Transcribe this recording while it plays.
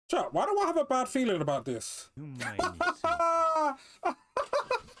Chat, why do I have a bad feeling about this?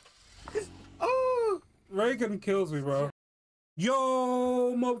 Oh, Reagan kills me, bro.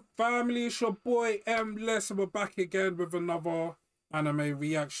 Yo, Mob family, it's your boy M-Less, and we're back again with another anime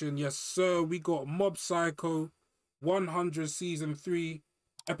reaction. Yes, sir, we got Mob Psycho 100 Season 3,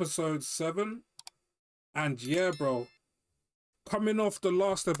 Episode 7. And yeah, bro, coming off the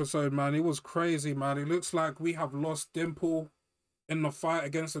last episode, man, it was crazy, man. It looks like we have lost Dimple in the fight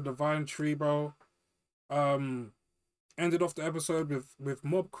against the Divine Tree, bro. Ended off the episode with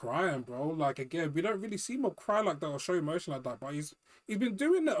Mob crying, bro. Like, again, we don't really see Mob cry like that or show emotion like that, but he's been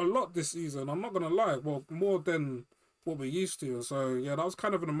doing it a lot this season. I'm not gonna lie, well, more than what we're used to. So yeah, that was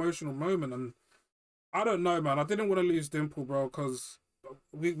kind of an emotional moment, and I don't know, man. I didn't want to lose Dimple, bro, because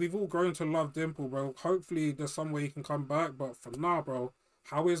we've all grown to love Dimple, bro. Hopefully there's some way he can come back, but for now, bro,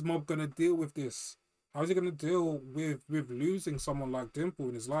 how is Mob gonna deal with this? How is he gonna deal with losing someone like Dimple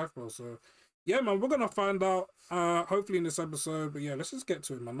in his life, bro? So yeah, man, we're gonna find out hopefully in this episode. But yeah, let's just get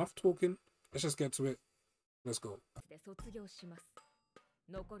to it, man. Enough talking, let's just get to it. Let's go.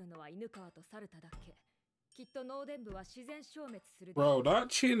 Bro, that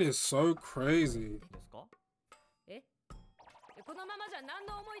chin is so crazy.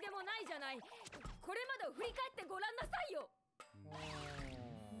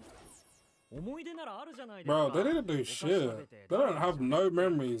 Bro, they didn't do shit. They don't have no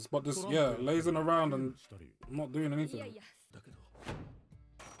memories, but just, yeah, lazing around and not doing anything.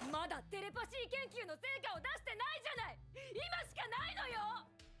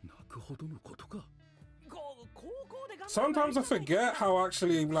 Sometimes I forget how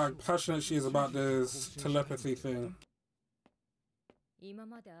actually, like, passionate she is about this telepathy thing.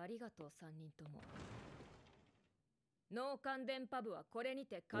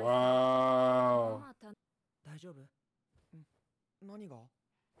 Wow.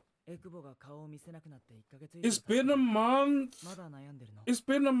 It's been a month. It's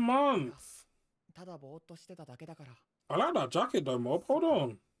been a month. I like that jacket though, Mob. Hold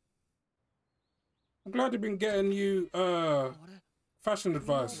on. I'm glad you've been getting you fashion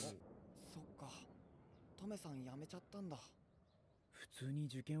advice.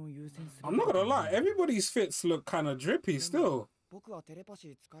 I'm not gonna lie, everybody's fits look kind of drippy still.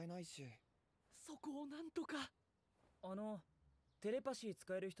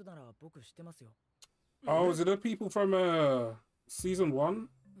 Oh, is it the people from season 1?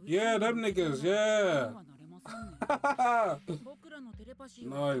 Yeah, them niggas, yeah.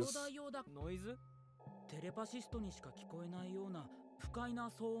 Nice.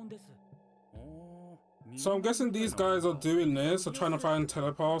 So I'm guessing these guys are doing this, or trying to find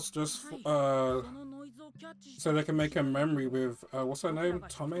telepaths just so they can make a memory with what's her name?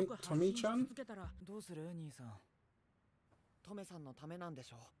 Tommy-chan?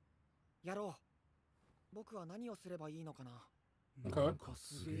 Okay.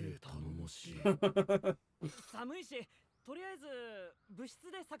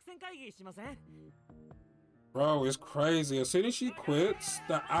 Bro, it's crazy. As soon as she quits,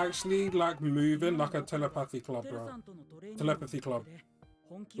 they're actually like moving like a telepathy club, bro. Telepathy club.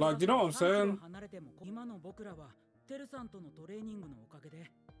 Like, do you know what I'm saying?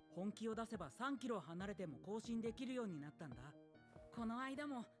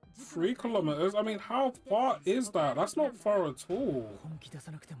 3 kilometers? I mean, how far is that? That's not far at all.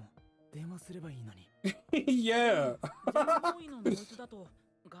 Yeah.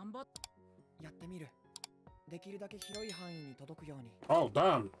 Oh,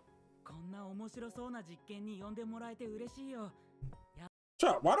 damn.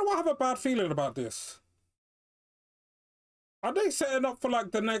 Chat, why do I have a bad feeling about this? Are they setting up for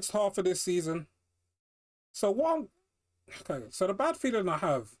like the next half of this season? So okay, so the bad feeling I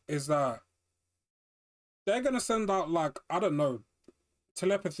have is that they're gonna send out, like, I don't know,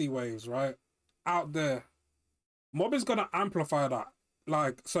 telepathy waves, right? Out there. Mob is gonna amplify that.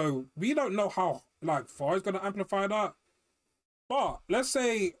 Like, so we don't know how, like, far is gonna amplify that. But let's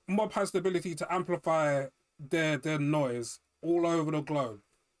say Mob has the ability to amplify their noise all over the globe.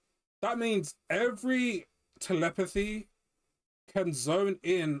 That means every telepathy can zone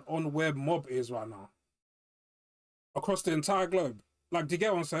in on where Mob is right now. Across the entire globe. Like, do you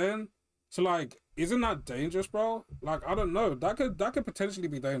get what I'm saying? So, like, isn't that dangerous, bro? Like, I don't know. That could potentially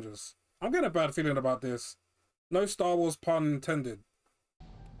be dangerous. I'm getting a bad feeling about this. No Star Wars pun intended.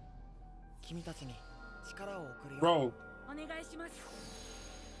 Bro.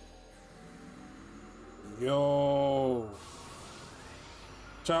 Yo.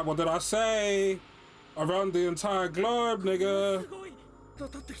 Chat, what did I say? Around the entire globe, nigga.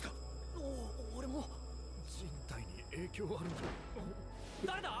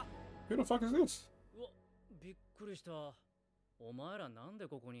 Who the fuck is this? うわ、びっくりした。お前らなんで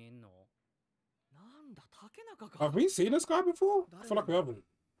ここにいんの？なんだ、竹中か。 Have we seen this guy before? I feel like we haven't.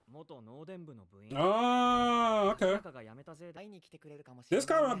 元農電部の部員。Ah, 竹 okay. 中が辞めたせいで会いに来てくれるかもし This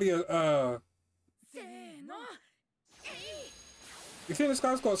れない guy might be a, せーの。you think this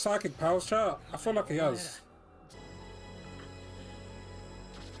guy's got psychic powers, chat? I feel like he has.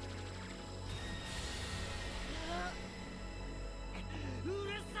 うる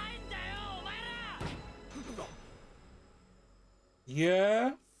さいんだよ、お前ら。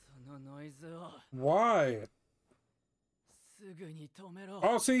 Yeah? そのノイズを Why? すぐに止めろ。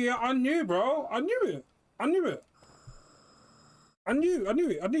 Oh, see, yeah, I knew, bro. I knew it. I knew it. I knew it. I knew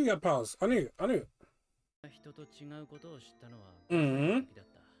he had powers. I knew it. I knew it. 人と違うことを知ったのはうん時だっ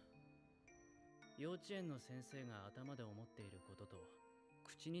た。幼稚園の先生が頭で思っていることと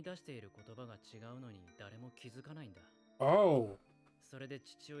口に出している言葉が違うのに誰も気づかないんだ。 Oh. それで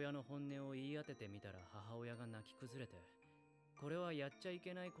父親の本音を言い当ててみたら母親が泣き崩れて、これはやっちゃい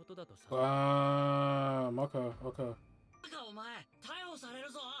けないことだとさ。Okay, okay. お前、逮捕され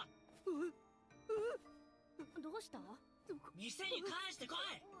るぞ。どうした？店に返してこい。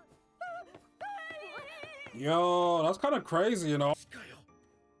 Yo, that's kind of crazy, you know.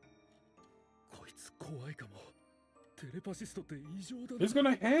 こいつ怖いかも。テレパシストって異常だな。 He's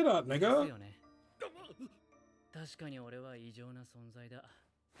gonna hear that, です nigga. よね。確かに俺は異常な存在だ。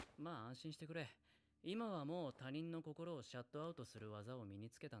まあ安心してくれ。今はもう他人の心をシャットアウトする技を身に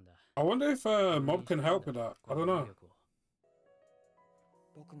つけたんだ。 I wonder if Mob can help with that. I don't know.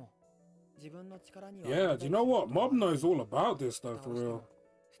 僕も自分の力には Yeah, do you know what? Mob knows all about this stuff for real.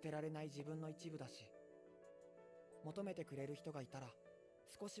 捨てられない自分の一部だし、求めてくれる人がいたら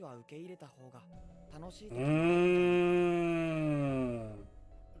少しは受け入れた方が楽しいと。何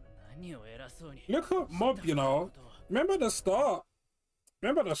を偉そうに。 Look at Mob, you know. Remember the start?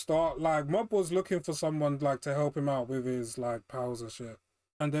 Like Mob was looking for someone like to help him out with his like powers and shit.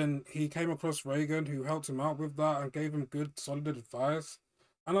 And then he came across Reagan who helped him out with that and gave him good solid advice.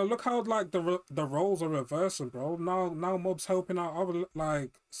 And look how like the roles are reversing, bro. Now Mob's helping out other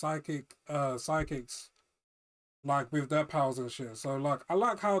like psychics like with their powers and shit. So like I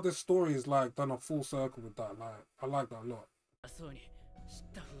like how this story is like done a full circle with that. Like I like that a lot. そうに知っ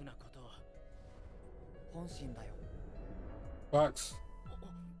た風なことを。本心だよ。 Facts.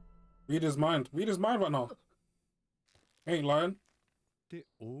 Read his mind. Read his mind right now. Ain't lying. で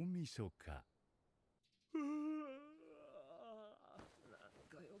大晦日。なん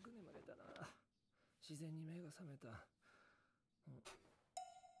かよく眠れたな。自然に目が覚めた。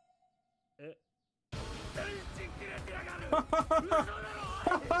え。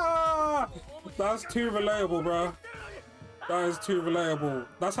 That's too relatable, bro. That is too relatable.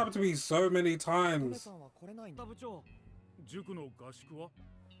 That's happened to me so many トメ times. さんは来れないんだ。部長。塾の合宿は？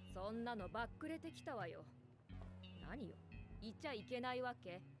そんなのばっくれてきたわよ。何よ、言っちゃいけないわ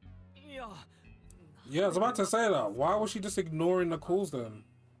け？いや。 Yeah, I was about to say that. Why was she just ignoring the calls then?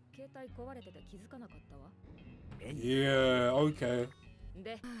 携帯壊れてて気づかなかったわ。 Yeah, okay.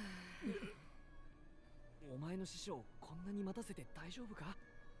 で、お前の師匠こんなに待たせて大丈夫か？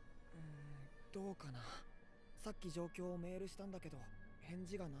どうかな。さっき状況をメールしたんだけど返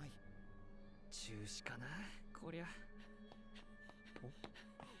事がない。中止かなこりゃ。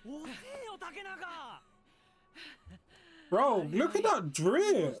おせえよ竹中。 Bro, look at that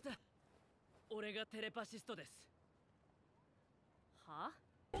drip. 俺がテレパシストです。は？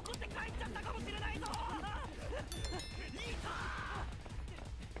怒って帰っちゃったかもしれないぞ。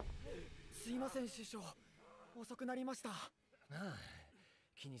すいません師匠、遅くなりました。ああ、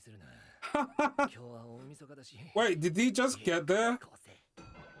気にするな。今日は大晦日だし。 Wait, did he just get there?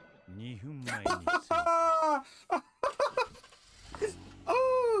 2分前に。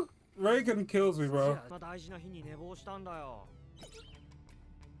Oh, Reagan kills me, bro. 大事な日に寝坊したんだよ。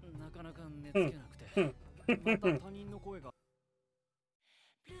なかなか寝つけなくて。また他人の声が。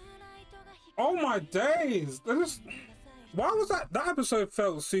 Oh my days! Why was that? That episode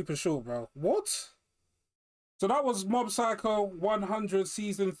felt super short, bro. What? So that was Mob Psycho 100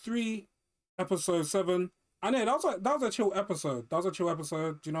 season 3, episode 7. And yeah, that was a chill episode. That was a chill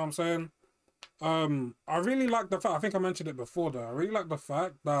episode. Do you know what I'm saying? I really like the fact. I think I mentioned it before, though. I really like the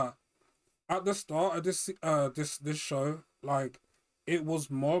fact that at the start of this show, like it was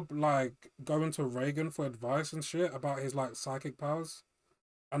Mob like going to Reagan for advice and shit about his like psychic powers.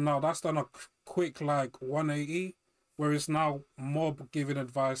 And now that's done a quick like 180, where it's now Mob giving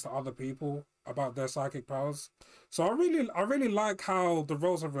advice to other people about their psychic powers. So I really like how the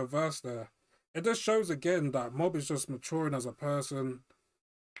roles are reversed there. It just shows again that Mob is just maturing as a person.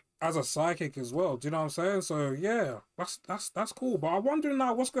 as a psychic as well. Do you know what I'm saying? So yeah, that's cool. But I'm wondering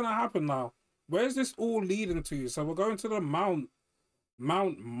now what's gonna happen now. Where's this all leading to? So we're going to the Mount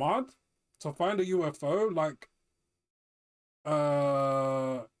Mud to find a UFO. Like,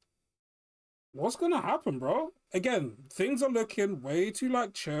 what's gonna happen, bro? Again, things are looking way too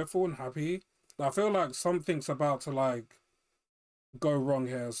like cheerful and happy. I feel like something's about to like go wrong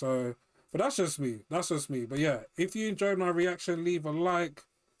here. So, but that's just me. That's just me. But yeah, if you enjoyed my reaction, leave a like,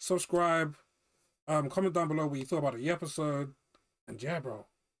 subscribe, comment down below what you thought about the episode. And yeah, bro,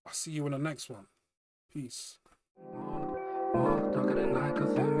 I'll see you in the next one. Peace.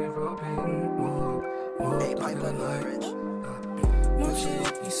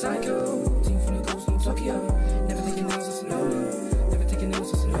 Psycho, team from the coast in Tokyo. Never taking nails, it's a no-no. Never taking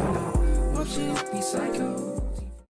nails, it's a no-no. Psycho.